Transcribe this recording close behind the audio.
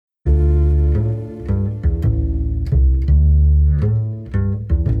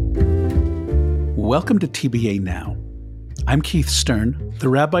Welcome to TBA Now. I'm Keith Stern, the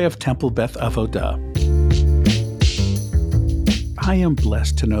Rabbi of Temple Beth Avodah. I am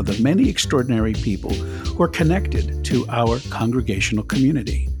blessed to know the many extraordinary people who are connected to our congregational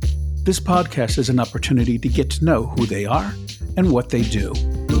community. This podcast is an opportunity to get to know who they are and what they do.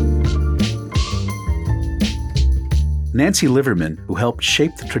 Nancy Liverman, who helped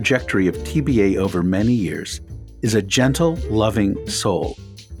shape the trajectory of TBA over many years, is a gentle, loving soul.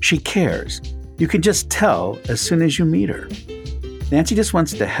 She cares. You can just tell as soon as you meet her. Nancy just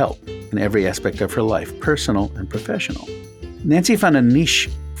wants to help in every aspect of her life, personal and professional. Nancy found a niche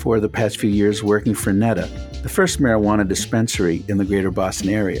for the past few years working for Netta, the first marijuana dispensary in the greater Boston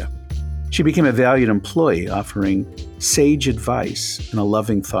area. She became a valued employee, offering sage advice in a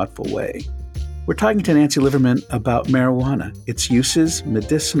loving, thoughtful way. We're talking to Nancy Liverman about marijuana, its uses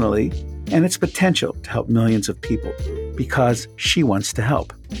medicinally, and its potential to help millions of people, because she wants to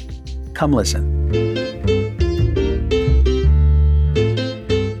help. Come listen.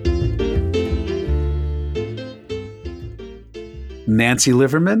 Nancy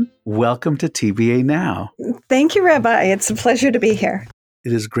Liverman, welcome to TBA Now. Thank you, Rabbi. It's a pleasure to be here.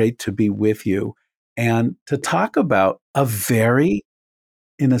 It is great to be with you and to talk about a very,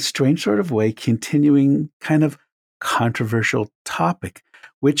 in a strange sort of way, continuing kind of controversial topic,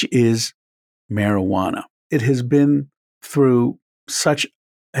 which is marijuana. It has been through such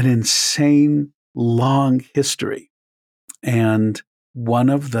an insane, long history. And one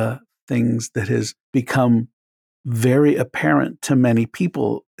of the things that has become very apparent to many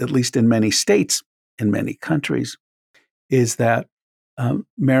people, at least in many states, in many countries, is that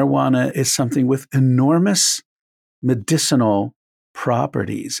marijuana is something with enormous medicinal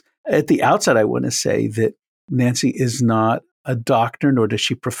properties. At the outset, I want to say that Nancy is not a doctor, nor does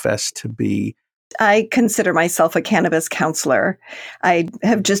she profess to be. I consider myself a cannabis counselor. I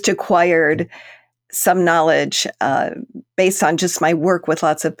have just acquired some knowledge based on just my work with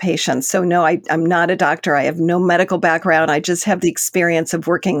lots of patients. So no, I'm not a doctor. I have no medical background. I just have the experience of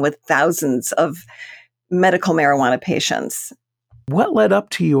working with thousands of medical marijuana patients. What led up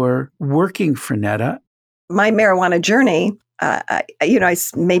to your working for Netta? My marijuana journey, I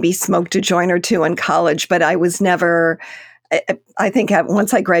maybe smoked a joint or two in college, but I was never, I think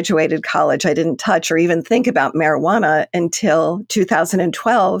once I graduated college, I didn't touch or even think about marijuana until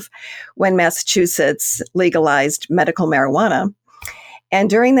 2012, when Massachusetts legalized medical marijuana. And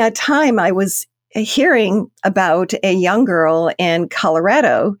during that time, I was hearing about a young girl in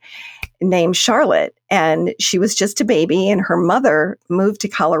Colorado named Charlotte, and she was just a baby, and her mother moved to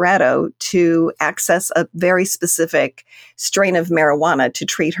Colorado to access a very specific strain of marijuana to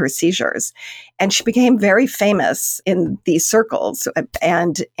treat her seizures. And she became very famous in these circles,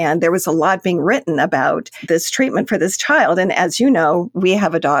 and there was a lot being written about this treatment for this child. And as you know, we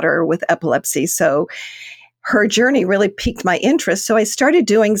have a daughter with epilepsy, so her journey really piqued my interest. So I started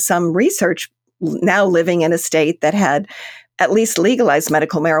doing some research, now living in a state that had at least legalized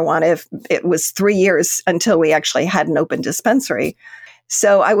medical marijuana. If it was 3 years until we actually had an open dispensary.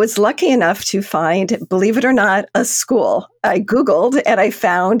 So I was lucky enough to find, believe it or not, a school. I Googled and I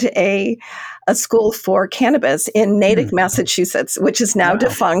found a school for cannabis in Natick, Massachusetts, which is now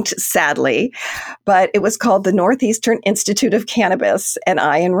defunct, sadly. But it was called the Northeastern Institute of Cannabis, and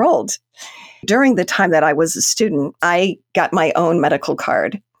I enrolled. During the time that I was a student, I got my own medical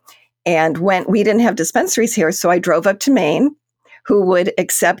card. And we didn't have dispensaries here, so I drove up to Maine, who would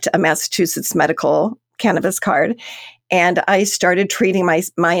accept a Massachusetts medical cannabis card. And I started treating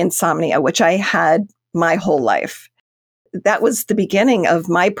my insomnia, which I had my whole life. That was the beginning of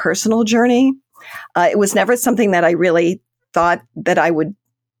my personal journey. It was never something that I really thought that I would,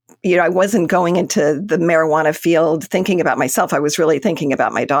 I wasn't going into the marijuana field thinking about myself. I was really thinking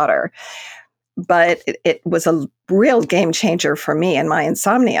about my daughter. But it was a real game changer for me and my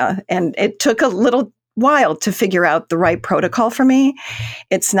insomnia. And it took a little while to figure out the right protocol for me.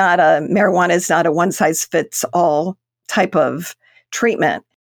 Marijuana is not a one size fits all type of treatment.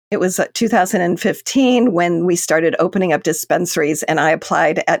 It was 2015 when we started opening up dispensaries, and I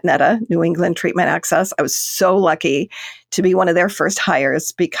applied at Netta, New England Treatment Access. I was so lucky to be one of their first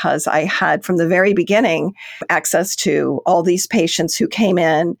hires because I had from the very beginning access to all these patients who came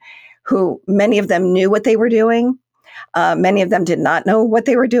in, who many of them knew what they were doing. Many of them did not know what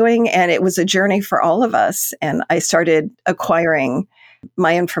they were doing. And it was a journey for all of us. And I started acquiring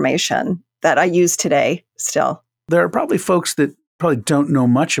my information that I use today still. There are probably folks that probably don't know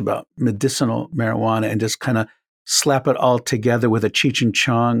much about medicinal marijuana and just kind of slap it all together with a Cheech and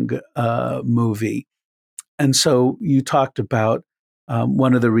Chong movie. And so you talked about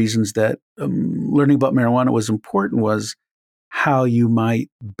one of the reasons that learning about marijuana was important was how you might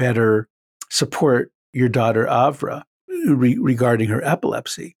better support your daughter Avra regarding her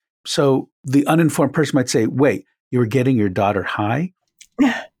epilepsy. So the uninformed person might say, wait, you were getting your daughter high?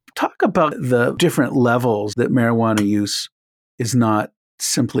 Talk about the different levels that marijuana use is not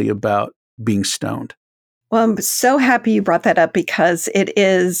simply about being stoned. Well, I'm so happy you brought that up because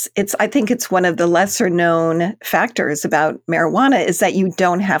I think it's one of the lesser known factors about marijuana is that you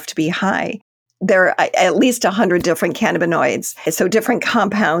don't have to be high. There are at least 100 different cannabinoids, so different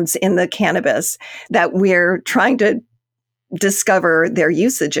compounds in the cannabis that we're trying to discover their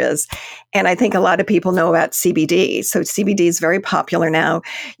usages. And I think a lot of people know about CBD. So CBD is very popular now.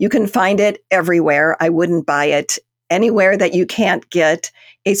 You can find it everywhere. I wouldn't buy it anywhere that you can't get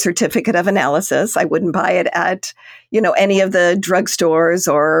a certificate of analysis. I wouldn't buy it at, any of the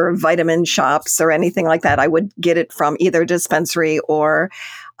drugstores or vitamin shops or anything like that. I would get it from either dispensary or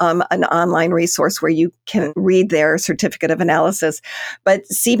an online resource where you can read their certificate of analysis. But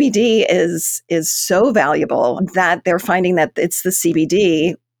CBD is so valuable that they're finding that it's the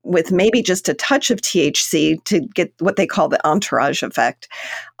CBD with maybe just a touch of THC to get what they call the entourage effect.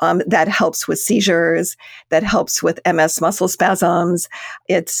 That helps with seizures, that helps with MS muscle spasms.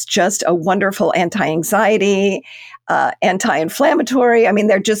 It's just a wonderful anti-anxiety, anti-inflammatory. I mean,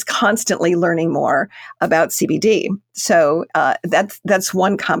 they're just constantly learning more about CBD. So that's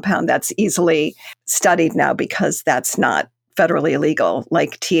one compound that's easily studied now because that's not federally illegal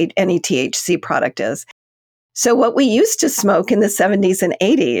like any THC product is. So what we used to smoke in the 70s and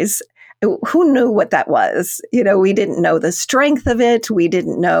 80s, who knew what that was? We didn't know the strength of it. We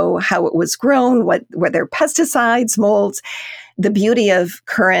didn't know how it was grown, were there pesticides, molds. The beauty of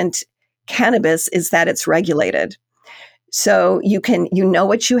current cannabis is that it's regulated. So you know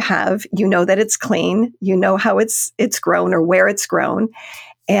what you have, you know that it's clean, you know how it's grown or where it's grown,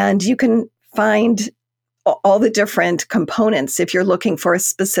 and you can find all the different components if you're looking for a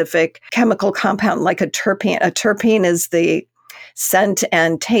specific chemical compound like a terpene. A terpene is the scent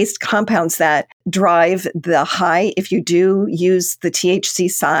and taste compounds that drive the high. If you do use the THC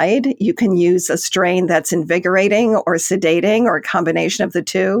side, you can use a strain that's invigorating or sedating or a combination of the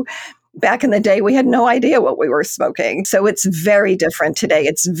two. Back in the day, we had no idea what we were smoking. So it's very different today.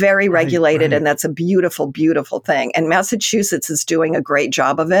 It's very regulated, right. And that's a beautiful, beautiful thing. And Massachusetts is doing a great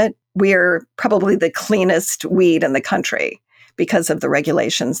job of it. We're probably the cleanest weed in the country because of the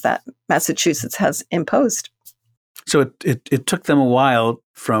regulations that Massachusetts has imposed. So it took them a while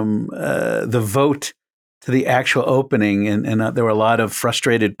from the vote to the actual opening, and there were a lot of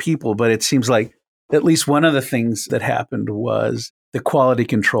frustrated people, but it seems like at least one of the things that happened was the quality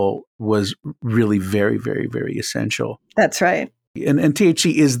control was really very, very, very essential. That's right. And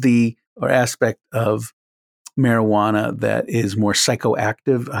THC is the aspect of marijuana that is more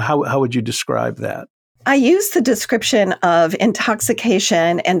psychoactive. How would you describe that? I use the description of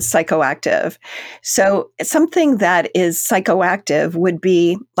intoxication and psychoactive. So something that is psychoactive would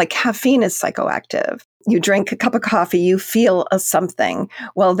be like caffeine is psychoactive. You drink a cup of coffee, you feel a something.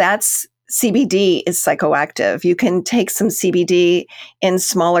 Well, that's CBD is psychoactive. You can take some CBD in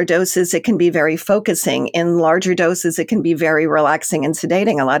smaller doses. It can be very focusing. In larger doses, it can be very relaxing and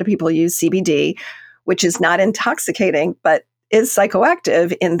sedating. A lot of people use CBD, which is not intoxicating, but is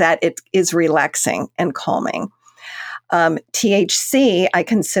psychoactive in that it is relaxing and calming. THC, I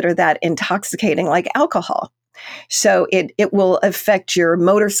consider that intoxicating like alcohol. So it will affect your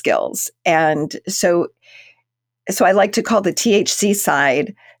motor skills. And so I like to call the THC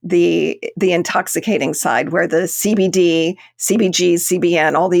side the intoxicating side, where the CBD, CBG,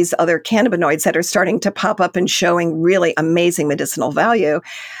 CBN, all these other cannabinoids that are starting to pop up and showing really amazing medicinal value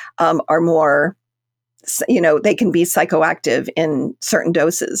are more, they can be psychoactive in certain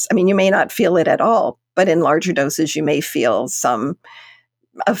doses. I mean, you may not feel it at all, but in larger doses, you may feel some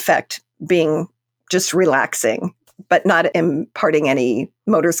effect being just relaxing, but not imparting any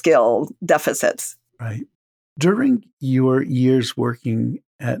motor skill deficits. Right. During your years working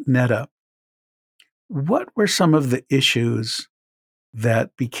at Netta, what were some of the issues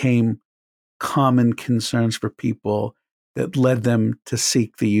that became common concerns for people that led them to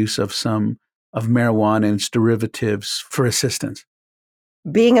seek the use of some of marijuana and its derivatives for assistance?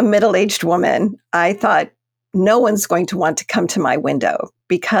 Being a middle-aged woman, I thought no one's going to want to come to my window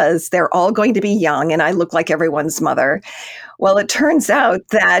because they're all going to be young and I look like everyone's mother. Well, it turns out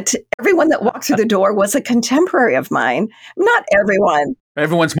that everyone that walked through the door was a contemporary of mine. Not everyone.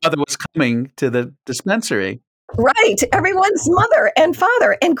 Everyone's mother was coming to the dispensary. Right. Everyone's mother and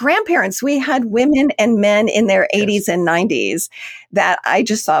father and grandparents. We had women and men in their 80s and 90s that I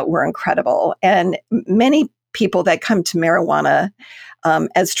just thought were incredible. And many people that come to marijuana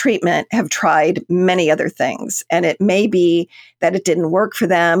as treatment have tried many other things. And it may be that it didn't work for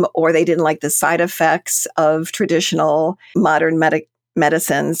them, or they didn't like the side effects of traditional modern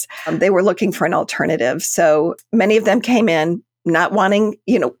medicines. They were looking for an alternative. So many of them came in not wanting,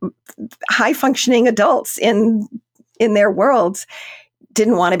 high functioning adults in their worlds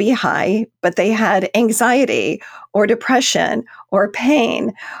didn't want to be high, but they had anxiety or depression or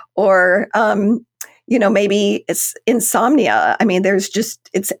pain or, maybe it's insomnia. I mean,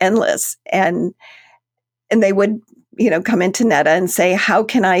 it's endless. And they would, come into Netta and say, how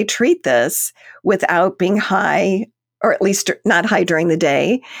can I treat this without being high, or at least not high during the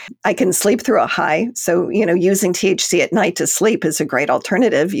day? I can sleep through a high. So, using THC at night to sleep is a great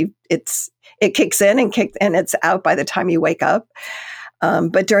alternative. It kicks in and it's out by the time you wake up.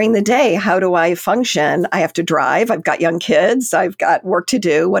 But during the day, how do I function? I have to drive. I've got young kids. I've got work to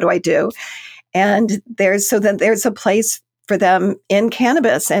do. What do I do? And there's a place for them in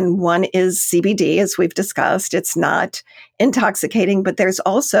cannabis. And one is CBD, as we've discussed. It's not intoxicating, but there's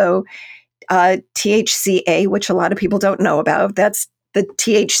also THCA, which a lot of people don't know about. That's the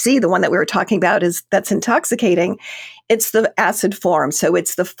THC, the one that we were talking about, that's intoxicating. It's the acid form. So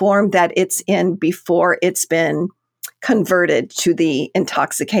it's the form that it's in before it's been converted to the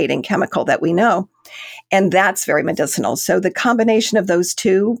intoxicating chemical that we know. And that's very medicinal. So the combination of those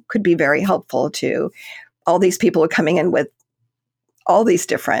two could be very helpful to all these people who are coming in with all these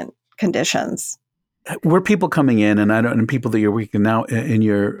different conditions. Were people coming in, and people that you're working now in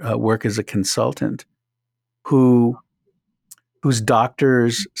your work as a consultant, whose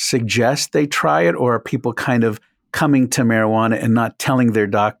doctors suggest they try it, or are people kind of coming to marijuana and not telling their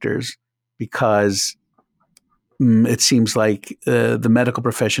doctors because it seems like the medical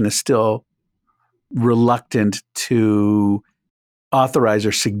profession is still reluctant to authorize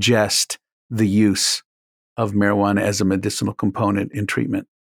or suggest the use of marijuana as a medicinal component in treatment?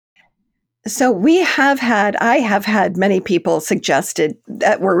 So I have had many people suggested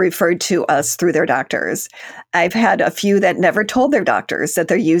that were referred to us through their doctors. I've had a few that never told their doctors that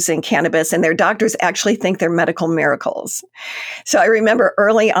they're using cannabis, and their doctors actually think they're medical miracles. So I remember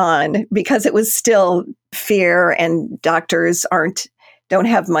early on, because it was still fear and doctors don't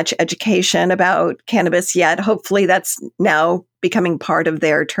have much education about cannabis yet. Hopefully that's now becoming part of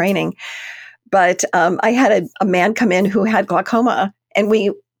their training. But I had a man come in who had glaucoma, and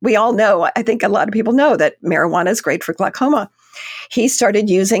we all know, I think a lot of people know that marijuana is great for glaucoma. He started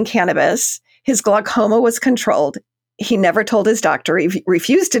using cannabis. His glaucoma was controlled. He never told his doctor. He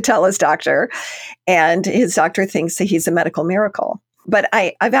refused to tell his doctor. And his doctor thinks that he's a medical miracle. But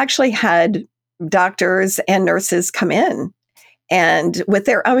I've actually had doctors and nurses come in and with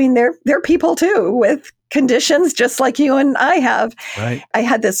they're people too, with conditions just like you and I have. Right. I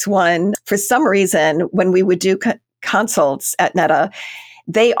had this one, for some reason, when we would do consults at Netta,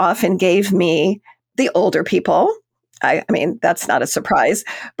 they often gave me the older people. I mean, that's not a surprise,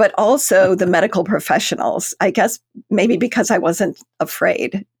 but also the medical professionals, I guess maybe because I wasn't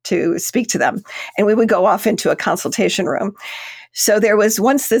afraid to speak to them. And we would go off into a consultation room. So there was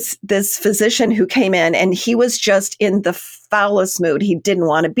once this physician who came in, and he was just in the foulest mood. He didn't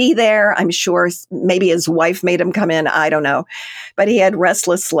want to be there. I'm sure maybe his wife made him come in. I don't know. But he had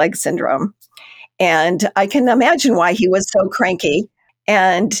restless leg syndrome. And I can imagine why he was so cranky.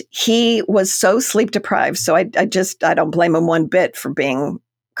 And he was so sleep deprived. So I don't blame him one bit for being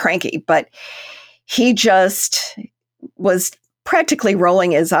cranky, but he just was practically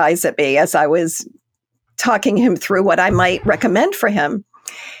rolling his eyes at me as I was talking him through what I might recommend for him.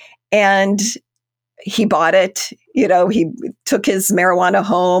 And he bought it. He took his marijuana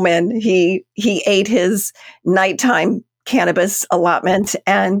home, and he ate his nighttime cannabis allotment.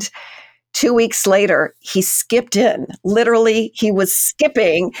 And 2 weeks later, he skipped in. Literally, he was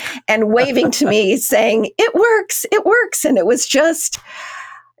skipping and waving to me saying, "It works, it works." And it was just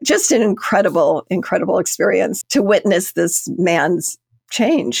an incredible, incredible experience to witness this man's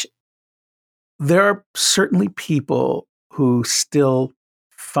change. There are certainly people who still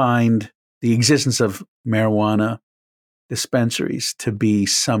find the existence of marijuana dispensaries to be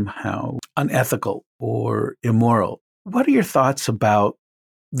somehow unethical or immoral. What are your thoughts about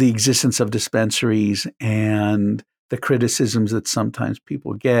the existence of dispensaries and the criticisms that sometimes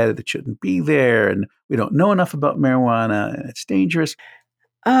people get that it shouldn't be there, and we don't know enough about marijuana and it's dangerous?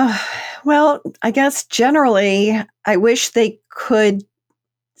 Well, I guess generally, I wish they could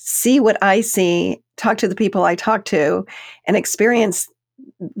see what I see, talk to the people I talk to, and experience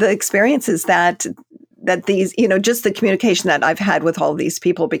the experiences that these, just the communication that I've had with all these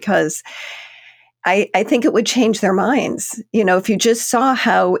people, because I think it would change their minds. If you just saw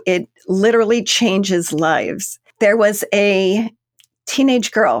how it literally changes lives. There was a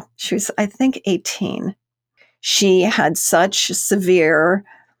teenage girl. She was, I think, 18. She had such severe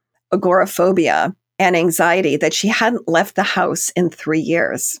agoraphobia and anxiety that she hadn't left the house in 3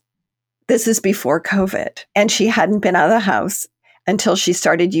 years. This is before COVID. And she hadn't been out of the house until she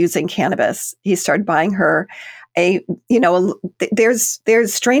started using cannabis. He started buying her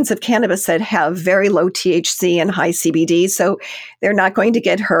there's strains of cannabis that have very low THC and high CBD. So they're not going to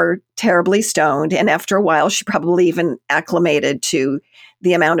get her terribly stoned. And after a while, she probably even acclimated to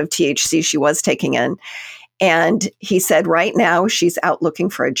the amount of THC she was taking in. And he said, right now, she's out looking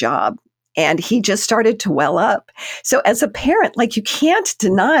for a job. And he just started to well up. So as a parent, like, you can't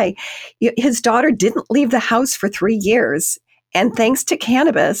deny his daughter didn't leave the house for 3 years. And thanks to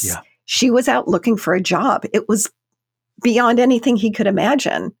cannabis, she was out looking for a job. It was beyond anything he could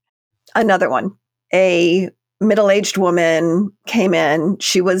imagine. Another one, a middle-aged woman came in.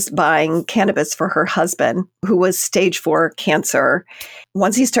 She was buying cannabis for her husband, who was stage 4 cancer.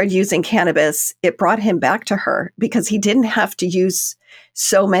 Once he started using cannabis, it brought him back to her because he didn't have to use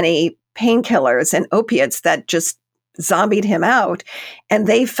so many painkillers and opiates that just zombied him out. And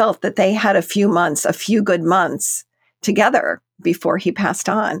they felt that they had a few good months together before he passed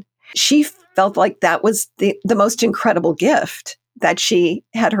on. She felt like that was the most incredible gift, that she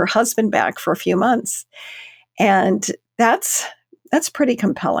had her husband back for a few months. And that's pretty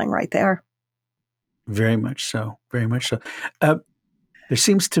compelling right there. Very much so. Very much so. There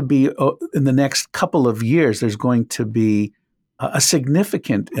seems to be, in the next couple of years, there's going to be a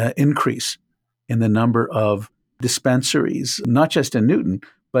significant increase in the number of dispensaries, not just in Newton,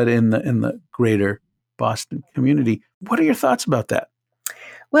 but in the greater Boston community. What are your thoughts about that?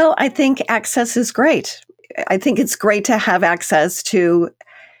 Well, I think access is great. I think it's great to have access to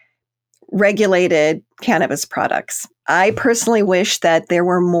regulated cannabis products. I personally wish that there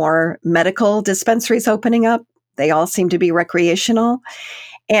were more medical dispensaries opening up. They all seem to be recreational.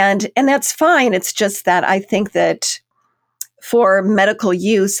 And that's fine. It's just that I think that for medical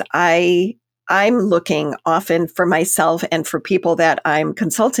use, I'm looking often for myself and for people that I'm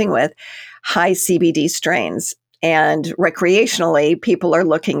consulting with, high CBD strains. And recreationally, people are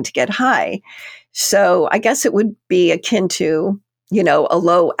looking to get high. So I guess it would be akin to, a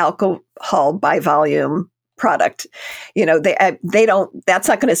low alcohol by volume product. They don't, that's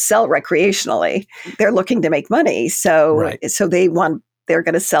not going to sell recreationally. They're looking to make money. So, right. So they're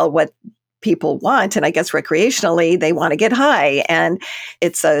going to sell what people want. And I guess recreationally, they want to get high. And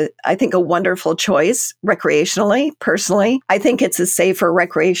it's I think, a wonderful choice recreationally. Personally, I think it's a safer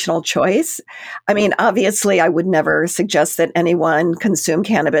recreational choice. I mean, obviously, I would never suggest that anyone consume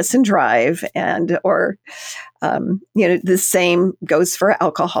cannabis and drive, or the same goes for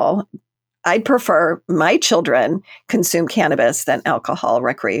alcohol. I'd prefer my children consume cannabis than alcohol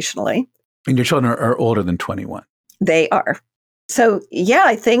recreationally. And your children are older than 21. They are. So, yeah,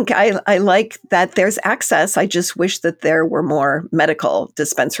 I think I like that there's access. I just wish that there were more medical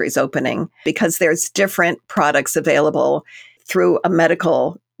dispensaries opening, because there's different products available through a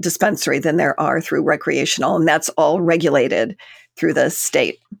medical dispensary than there are through recreational. And that's all regulated through the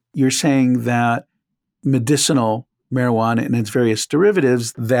state. You're saying that medicinal marijuana and its various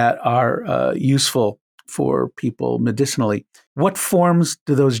derivatives that are useful for people medicinally, what forms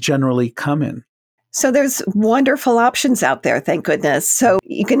do those generally come in? So there's wonderful options out there, thank goodness. So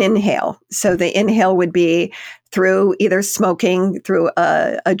you can inhale. So the inhale would be through either smoking, through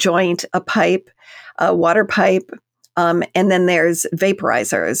a joint, a pipe, a water pipe. And then there's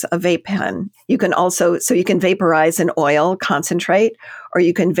vaporizers, a vape pen. You can vaporize an oil concentrate, or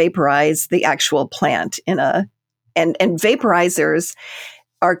you can vaporize the actual plant and vaporizers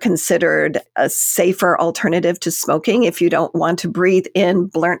are considered a safer alternative to smoking if you don't want to breathe in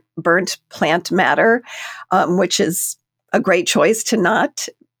burnt plant matter, which is a great choice to not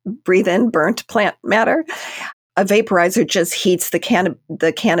breathe in burnt plant matter. A vaporizer just heats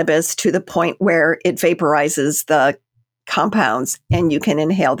the cannabis to the point where it vaporizes the compounds, and you can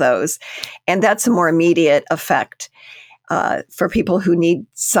inhale those. And that's a more immediate effect. For people who need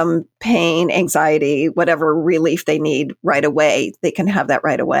some pain, anxiety, whatever relief they need right away, they can have that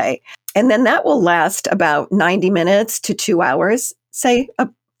right away. And then that will last about 90 minutes to 2 hours, say,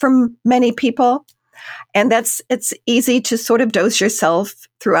 from many people. And it's easy to sort of dose yourself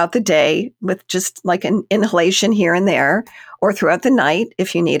throughout the day with just like an inhalation here and there, or throughout the night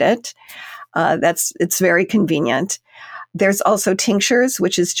if you need it. It's very convenient. There's also tinctures,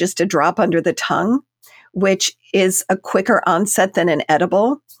 which is just a drop under the tongue, which is a quicker onset than an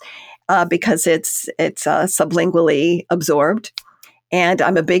edible because it's sublingually absorbed. And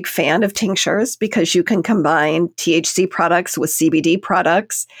I'm a big fan of tinctures because you can combine THC products with CBD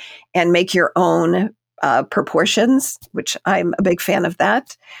products and make your own proportions, which I'm a big fan of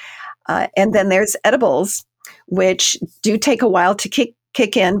that. And then there's edibles, which do take a while to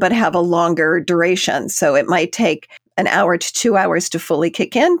kick in, but have a longer duration. So it might take an hour to 2 hours to fully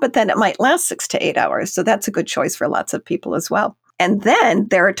kick in, but then it might last 6 to 8 hours. So that's a good choice for lots of people as well. And then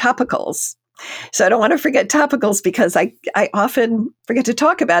there are topicals. So I don't want to forget topicals because I often forget to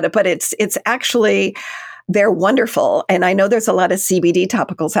talk about it, but it's actually, they're wonderful. And I know there's a lot of CBD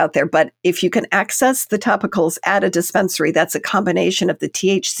topicals out there, but if you can access the topicals at a dispensary, that's a combination of the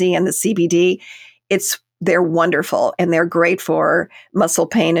THC and the CBD. They're wonderful, and they're great for muscle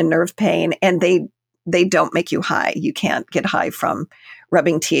pain and nerve pain. And they don't make you high. You can't get high from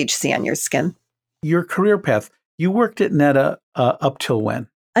rubbing THC on your skin. Your career path, you worked at Netta up till when?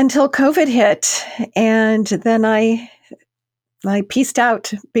 Until COVID hit. And then I pieced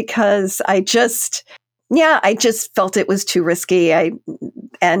out because I just felt it was too risky. I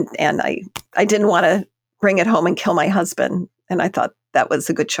didn't want to bring it home and kill my husband. And I thought that was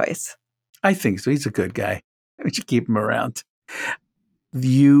a good choice. I think so. He's a good guy. We should keep him around.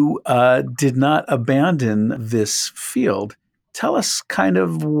 You did not abandon this field. Tell us kind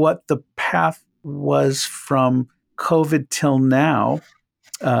of what the path was from COVID till now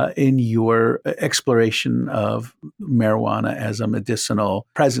in your exploration of marijuana as a medicinal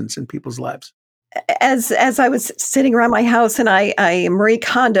presence in people's lives. As I was sitting around my house, and I Marie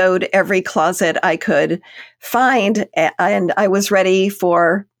Kondo'd every closet I could find, and I was ready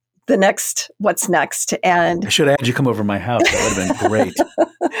for the next, what's next. And I should have had you come over to my house. That would have been great.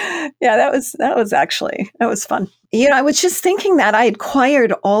 Yeah, that was fun. I was just thinking that I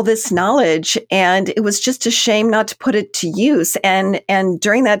acquired all this knowledge, and it was just a shame not to put it to use. And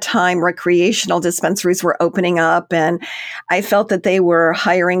during that time, recreational dispensaries were opening up, and I felt that they were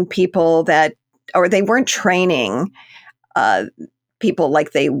hiring people or they weren't training people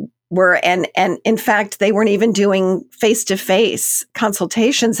like they were. And in fact, they weren't even doing face-to-face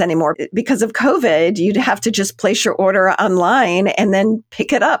consultations anymore. Because of COVID, you'd have to just place your order online and then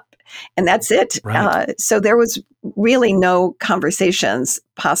pick it up. And that's it. Right. So there was really no conversations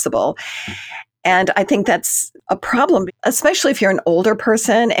possible. And I think that's a problem, especially if you're an older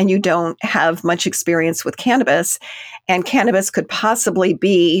person and you don't have much experience with cannabis. And cannabis could possibly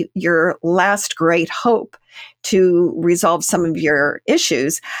be your last great hope to resolve some of your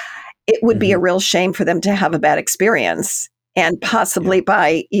issues. It would be a real shame for them to have a bad experience, and possibly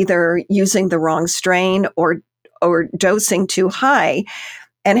by either using the wrong strain or dosing too high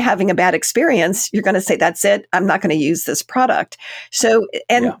and having a bad experience. You're going to say, that's it, I'm not going to use this product. So,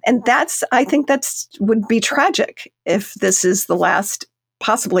 and I think that's would be tragic if this is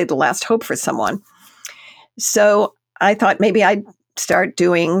possibly the last hope for someone. So I thought maybe I'd start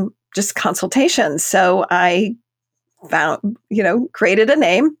doing just consultations. So I created a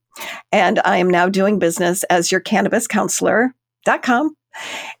name, and I am now doing business as yourcannabiscounselor.com.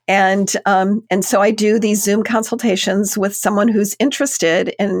 And so I do these Zoom consultations with someone who's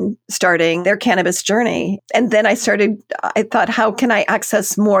interested in starting their cannabis journey. And then I thought, how can I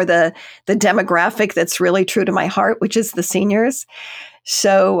access more the demographic that's really true to my heart, which is the seniors.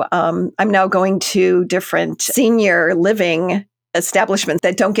 So I'm now going to different senior living establishments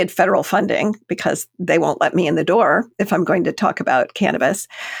that don't get federal funding because they won't let me in the door if I'm going to talk about cannabis.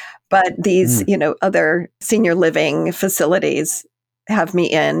 But these, other senior living facilities have me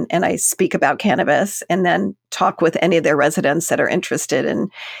in, and I speak about cannabis and then talk with any of their residents that are interested in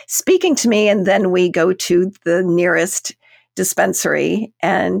speaking to me. And then we go to the nearest dispensary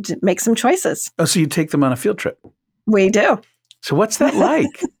and make some choices. Oh, so you take them on a field trip? We do. So what's that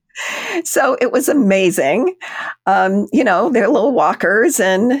like? So it was amazing. They're little walkers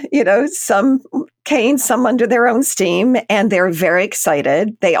and, some canes, some under their own steam, and they're very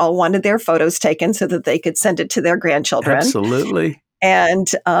excited. They all wanted their photos taken so that they could send it to their grandchildren. Absolutely. And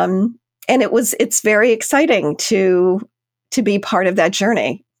it's very exciting to be part of that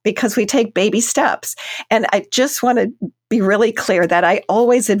journey because we take baby steps. And I just want to be really clear that I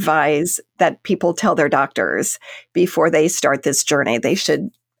always advise that people tell their doctors before they start this journey. They should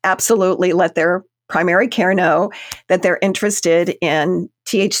absolutely let their primary care know that they're interested in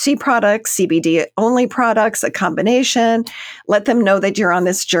THC products, CBD only products, a combination. Let them know that you're on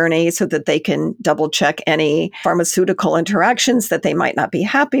this journey so that they can double check any pharmaceutical interactions that they might not be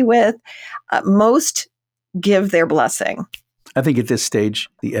happy with. Most give their blessing. I think at this stage,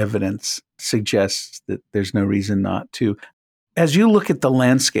 the evidence suggests that there's no reason not to. As you look at the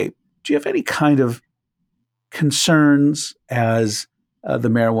landscape, do you have any kind of concerns as the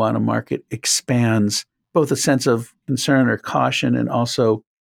marijuana market expands, both a sense of concern or caution, and also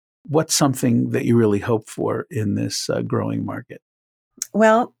what's something that you really hope for in this growing market?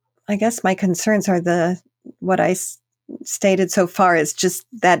 Well, I guess my concerns are what I stated so far is just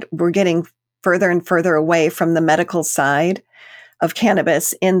that we're getting further and further away from the medical side of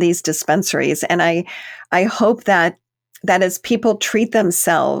cannabis in these dispensaries. And I hope that as people treat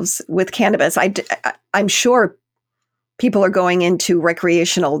themselves with cannabis, I'm sure people are going into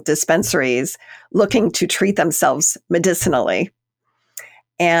recreational dispensaries looking to treat themselves medicinally.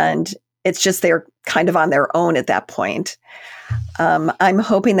 And it's just they're kind of on their own at that point. I'm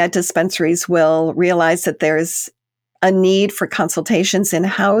hoping that dispensaries will realize that there's a need for consultations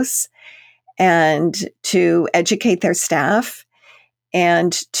in-house and to educate their staff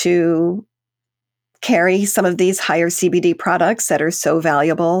and to carry some of these higher CBD products that are so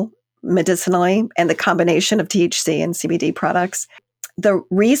valuable medicinally, and the combination of THC and CBD products. The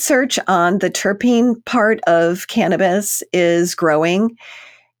research on the terpene part of cannabis is growing,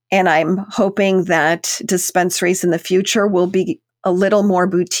 and I'm hoping that dispensaries in the future will be a little more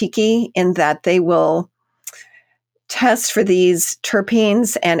boutique-y in that they will test for these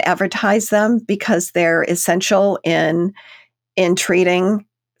terpenes and advertise them because they're essential in treating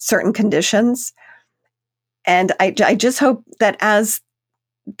certain conditions. And I just hope that as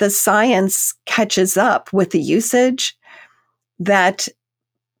the science catches up with the usage, that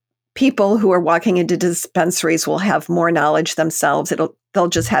people who are walking into dispensaries will have more knowledge themselves. They'll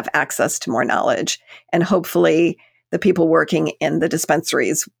just have access to more knowledge. And hopefully the people working in the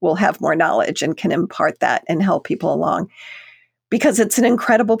dispensaries will have more knowledge and can impart that and help people along, because it's an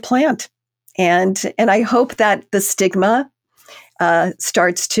incredible plant. And I hope that the stigma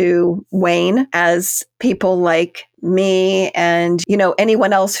starts to wane as people like me and,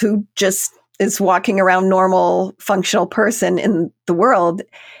 anyone else who just is walking around normal, functional person in the world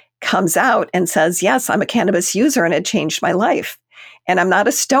comes out and says, yes, I'm a cannabis user and it changed my life. And I'm not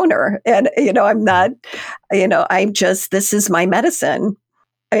a stoner. And, I'm not, this is my medicine.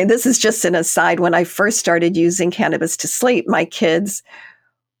 I mean, this is just an aside. When I first started using cannabis to sleep, my kids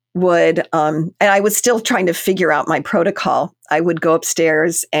would, and I was still trying to figure out my protocol. I would go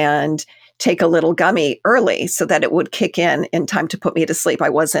upstairs and take a little gummy early so that it would kick in time to put me to sleep. I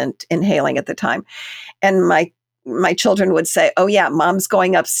wasn't inhaling at the time. And my children would say, oh yeah, mom's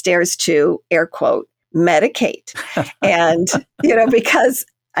going upstairs to, air quote, medicate. And, because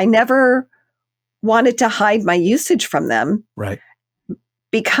I never wanted to hide my usage from them. Right.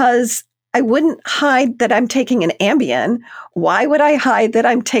 Because I wouldn't hide that I'm taking an Ambien. Why would I hide that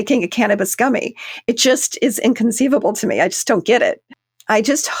I'm taking a cannabis gummy? It just is inconceivable to me. I just don't get it. I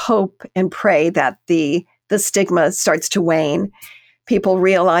just hope and pray that the stigma starts to wane. People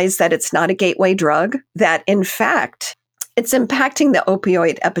realize that it's not a gateway drug, that in fact, it's impacting the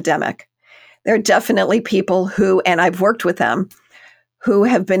opioid epidemic. There are definitely people who, and I've worked with them, who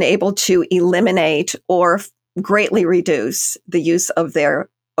have been able to eliminate or greatly reduce the use of their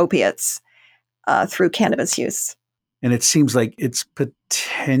opiates through cannabis use. And it seems like it's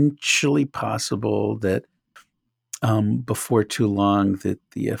potentially possible that before too long that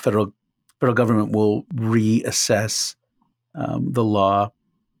the federal government will reassess the law,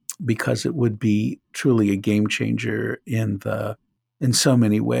 because it would be truly a game changer in so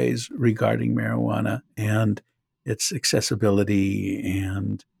many ways regarding marijuana and its accessibility,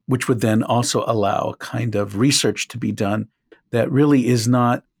 and which would then also allow a kind of research to be done that really it's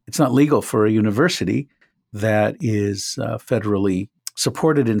not legal for a university that is federally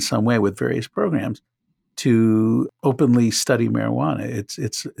supported in some way with various programs to openly study marijuana.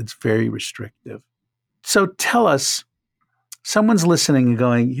 It's very restrictive. So tell us, someone's listening and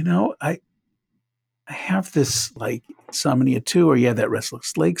going, I have this like insomnia too, or that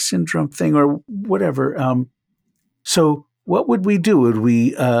restless leg syndrome thing, or whatever. So what would we do? Would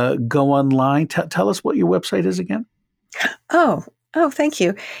we go online? Tell us what your website is again. Oh, thank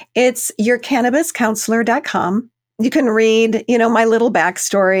you. It's yourcannabiscounselor.com. You can read, my little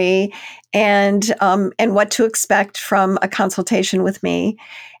backstory and what to expect from a consultation with me.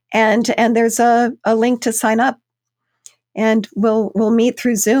 And there's a link to sign up. And we'll meet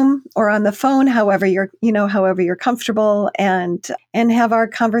through Zoom or on the phone, however you're comfortable, and have our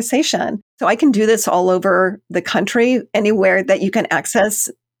conversation. So I can do this all over the country, anywhere that you can access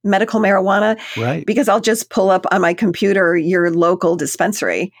medical marijuana, right? Because I'll just pull up on my computer your local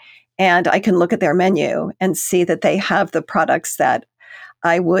dispensary, and I can look at their menu and see that they have the products that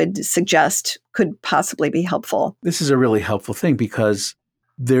I would suggest could possibly be helpful. This is a really helpful thing, because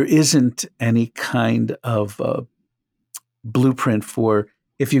there isn't any kind of blueprint for,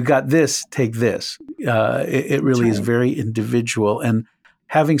 if you got this, take this. It really is very individual. And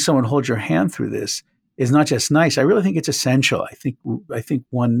having someone hold your hand through this is not just nice. I really think it's essential. I think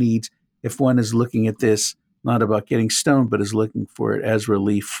one needs, if one is looking at this not about getting stoned, but is looking for it as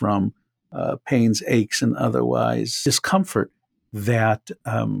relief from pains, aches, and otherwise discomfort, that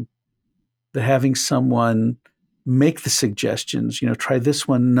having someone make the suggestions, try this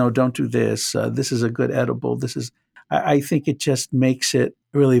one, no, don't do this, this is a good edible, I think it just makes it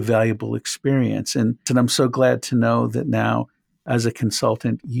a really valuable experience. And I'm so glad to know that now, as a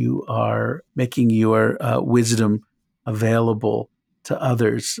consultant, you are making your wisdom available to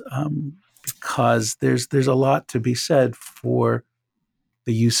others, because there's a lot to be said for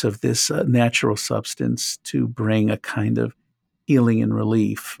the use of this natural substance to bring a kind of healing and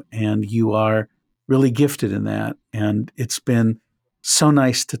relief. And you are really gifted in that. And it's been so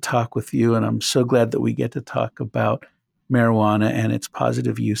nice to talk with you. And I'm so glad that we get to talk about marijuana and its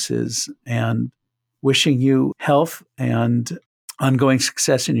positive uses, and wishing you health and ongoing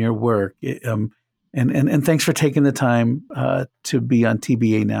success in your work. And thanks for taking the time to be on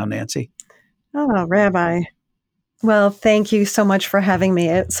TBA Now, Nancy. Oh, Rabbi. Well, thank you so much for having me.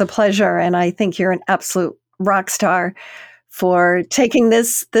 It's a pleasure. And I think you're an absolute rock star for taking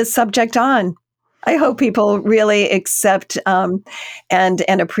this subject on. I hope people really accept and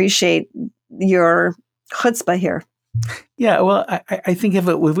appreciate your chutzpah here. Yeah, well, I think if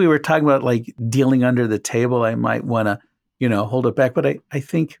we were talking about like dealing under the table, I might want to, hold it back. But I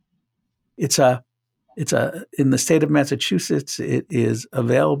think it's in the state of Massachusetts, it is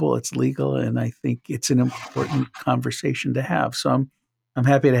available, it's legal, and I think it's an important conversation to have. So I'm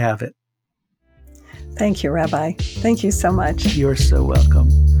happy to have it. Thank you, Rabbi. Thank you so much. You're so welcome.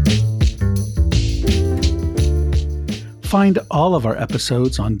 Find all of our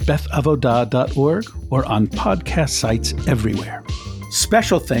episodes on bethavodah.org or on podcast sites everywhere.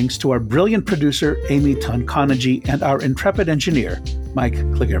 Special thanks to our brilliant producer, Amy Tonkonagy, and our intrepid engineer, Mike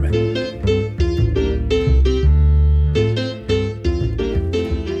Kligerman.